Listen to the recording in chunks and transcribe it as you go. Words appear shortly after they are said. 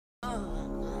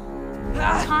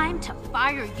Time to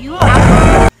fire you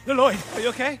out. Lloyd, are you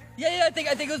okay? Yeah, I think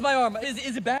it was my arm.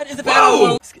 Is it bad? Is it bad?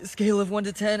 Whoa! Scale of 1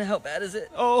 to 10, how bad is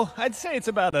it? Oh, I'd say it's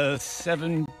about a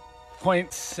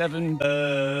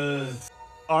 7.7.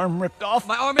 Arm ripped off.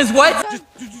 My arm is what?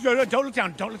 Don't look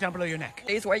down. Don't look down below your neck.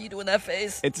 Face, why are you doing that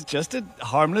face? It's just a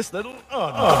harmless little.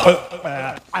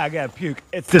 I gotta puke.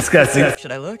 It's disgusting.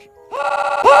 Should I look?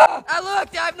 I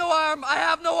looked. I have no arm. I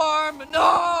have no arm.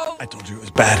 No. I told you it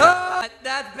was bad.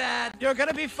 That's bad. You're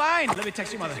gonna be fine. Let me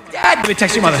text your mother. Dad. Let me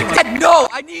text your mother. Dad, no.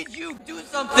 I need you. Do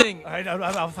something. All right, I'm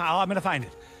gonna find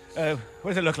it.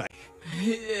 What does it look like?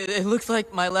 It looks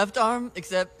like my left arm,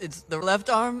 except it's the left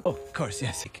arm. Oh, of course,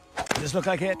 yes. Does this look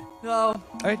like it? No. All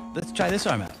right, let's try this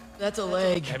arm out. That's a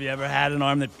leg. Have you ever had an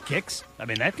arm that kicks? I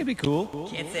mean, that could be cool.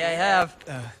 Can't say I have.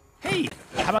 Hey,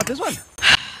 how about this one?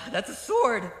 That's a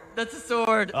sword. That's a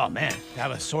sword. Oh man, to have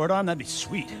a sword arm, that'd be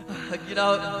sweet. You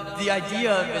know, the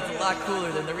idea of it's a lot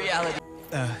cooler than the reality.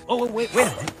 Wait.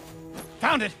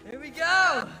 Found it. Here we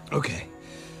go. Okay.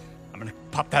 I'm gonna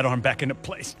pop that arm back into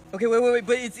place. Okay, wait,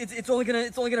 but it's only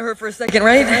gonna hurt for a second,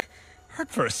 right? Hurt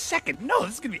for a second? No,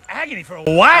 this is gonna be agony for a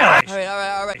while. All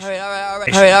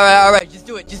right. Just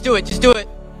do it.